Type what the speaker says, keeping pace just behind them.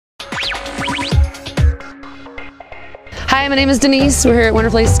Hi, my name is Denise. We're here at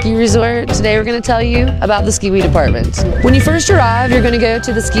Winterplace Ski Resort. Today we're going to tell you about the Skiwee department. When you first arrive, you're going to go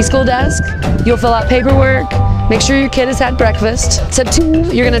to the ski school desk. You'll fill out paperwork, make sure your kid has had breakfast. Step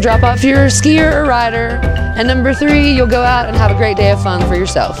 2, you're going to drop off your skier or rider. And number 3, you'll go out and have a great day of fun for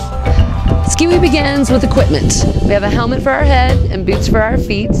yourself. Skiwee begins with equipment. We have a helmet for our head and boots for our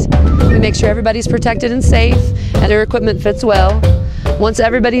feet. We make sure everybody's protected and safe and their equipment fits well. Once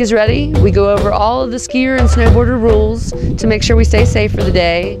everybody is ready, we go over all of the skier and snowboarder rules to make sure we stay safe for the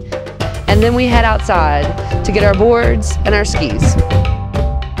day. And then we head outside to get our boards and our skis.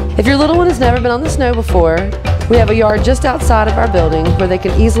 If your little one has never been on the snow before, we have a yard just outside of our building where they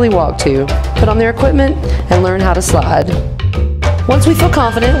can easily walk to, put on their equipment, and learn how to slide. Once we feel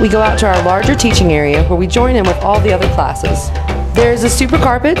confident, we go out to our larger teaching area where we join in with all the other classes. There is a super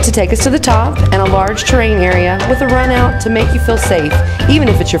carpet to take us to the top and a large terrain area with a run out to make you feel safe, even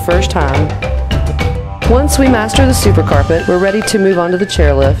if it's your first time. Once we master the super carpet, we're ready to move on to the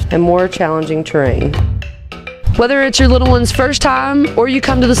chairlift and more challenging terrain. Whether it's your little one's first time or you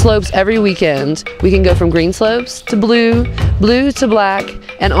come to the slopes every weekend, we can go from green slopes to blue, blue to black,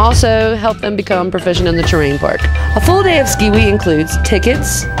 and also help them become proficient in the terrain park. A full day of Skiwee includes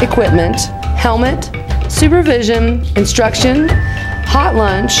tickets, equipment, helmet, supervision, instruction, hot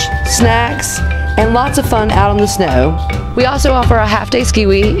lunch, snacks, and lots of fun out on the snow. We also offer a half-day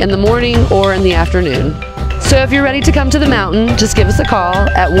Skiwee in the morning or in the afternoon. So if you're ready to come to the mountain, just give us a call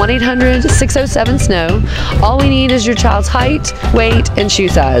at 1-800-607-SNOW. All we need is your child's height, weight, and shoe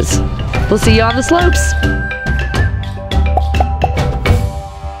size. We'll see you on the slopes.